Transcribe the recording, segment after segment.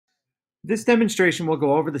This demonstration will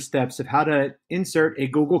go over the steps of how to insert a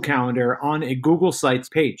Google Calendar on a Google Sites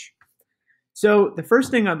page. So the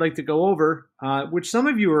first thing I'd like to go over, which some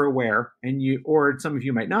of you are aware, or some of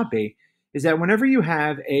you might not be, is that whenever you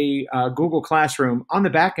have a Google Classroom, on the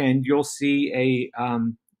back end, you'll see a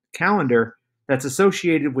calendar that's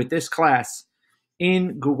associated with this class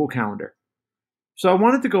in Google Calendar. So I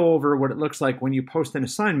wanted to go over what it looks like when you post an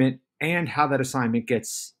assignment and how that assignment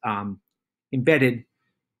gets embedded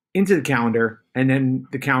into the calendar, and then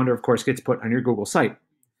the calendar, of course, gets put on your Google site.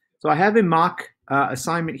 So I have a mock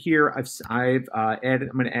assignment here. I'm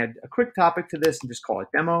going to add a quick topic to this and just call it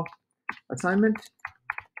demo assignment.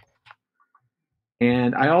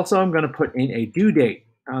 And I also am going to put in a due date.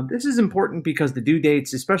 This is important because the due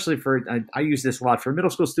dates, especially for, I use this a lot for middle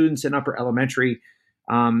school students and upper elementary.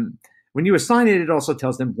 When you assign it, it also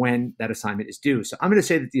tells them when that assignment is due. So I'm going to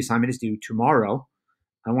say that the assignment is due tomorrow.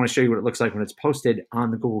 I want to show you what it looks like when it's posted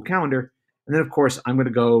on the Google Calendar. And then, of course, I'm going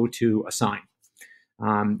to go to assign.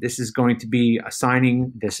 This is going to be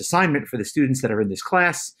assigning this assignment for the students that are in this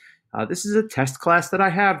class. This is a test class that I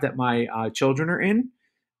have that my children are in.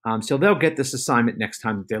 So they'll get this assignment next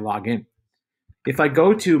time that they log in. If I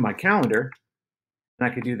go to my calendar,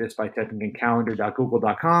 and I could do this by typing in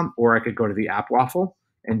calendar.google.com, or I could go to the app waffle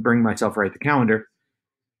and bring myself right to calendar,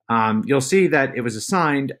 you'll see that it was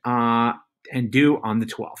assigned and due on the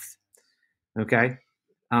 12th. Okay.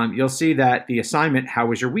 You'll see that the assignment, how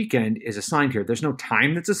was your weekend, is assigned here. There's no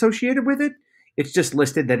time that's associated with it. It's just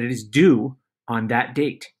listed that it is due on that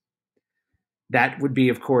date. That would be,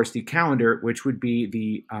 of course, the calendar, which would be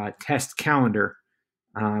the test calendar,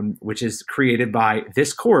 which is created by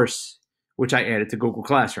this course, which I added to Google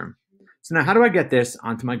Classroom. So now how do I get this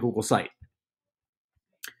onto my Google site?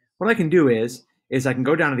 What I can do is I can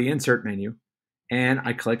go down to the insert menu and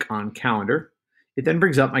I click on calendar. It then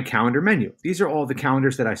brings up my calendar menu. These are all the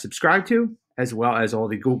calendars that I subscribe to, as well as all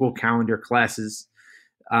the Google Calendar classes,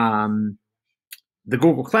 the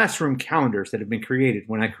Google Classroom calendars that have been created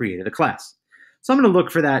when I created a class. So I'm going to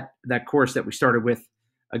look for that course that we started with,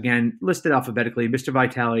 again, listed alphabetically, Mr.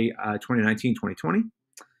 Vitale 2019-2020,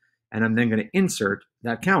 and I'm then going to insert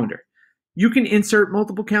that calendar. You can insert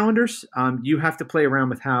multiple calendars. You have to play around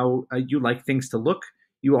with how you like things to look.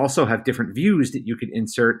 You also have different views that you could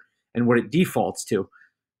insert and what it defaults to.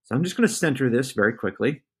 So I'm just going to center this very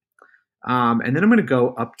quickly. And then I'm going to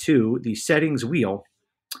go up to the settings wheel.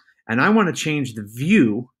 And I want to change the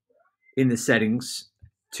view in the settings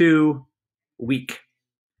to week.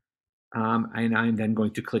 And I'm then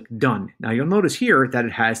going to click done. Now you'll notice here that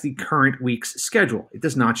it has the current week's schedule. It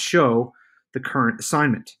does not show the current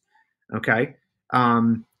assignment. Okay.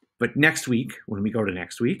 But next week, when we go to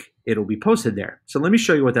next week, it'll be posted there. So let me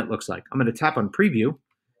show you what that looks like. I'm going to tap on preview,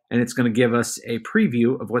 and it's going to give us a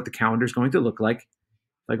preview of what the calendar is going to look like.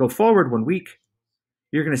 If I go forward 1 week,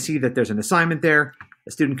 you're going to see that there's an assignment there.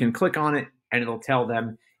 A student can click on it, and it'll tell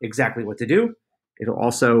them exactly what to do. It'll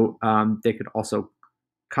also, they could also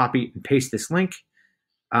copy and paste this link.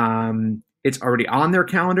 It's already on their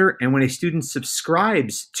calendar, and when a student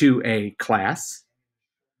subscribes to a class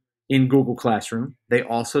in Google Classroom, they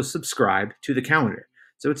also subscribe to the calendar.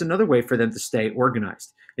 So it's another way for them to stay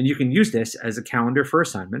organized. And you can use this as a calendar for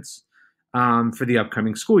assignments for the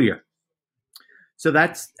upcoming school year. So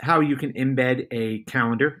that's how you can embed a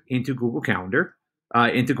calendar into Google Calendar,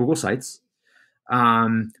 into Google Sites.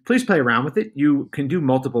 Please play around with it. You can do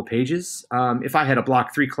multiple pages. If I had a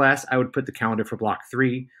Block 3 class, I would put the calendar for Block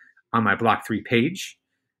 3 on my Block 3 page.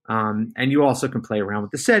 And you also can play around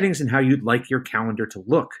with the settings and how you'd like your calendar to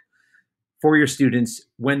look for your students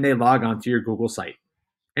when they log onto your Google site.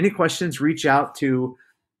 Any questions, reach out to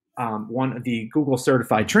one of the Google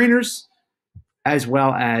certified trainers, as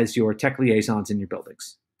well as your tech liaisons in your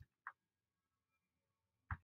buildings.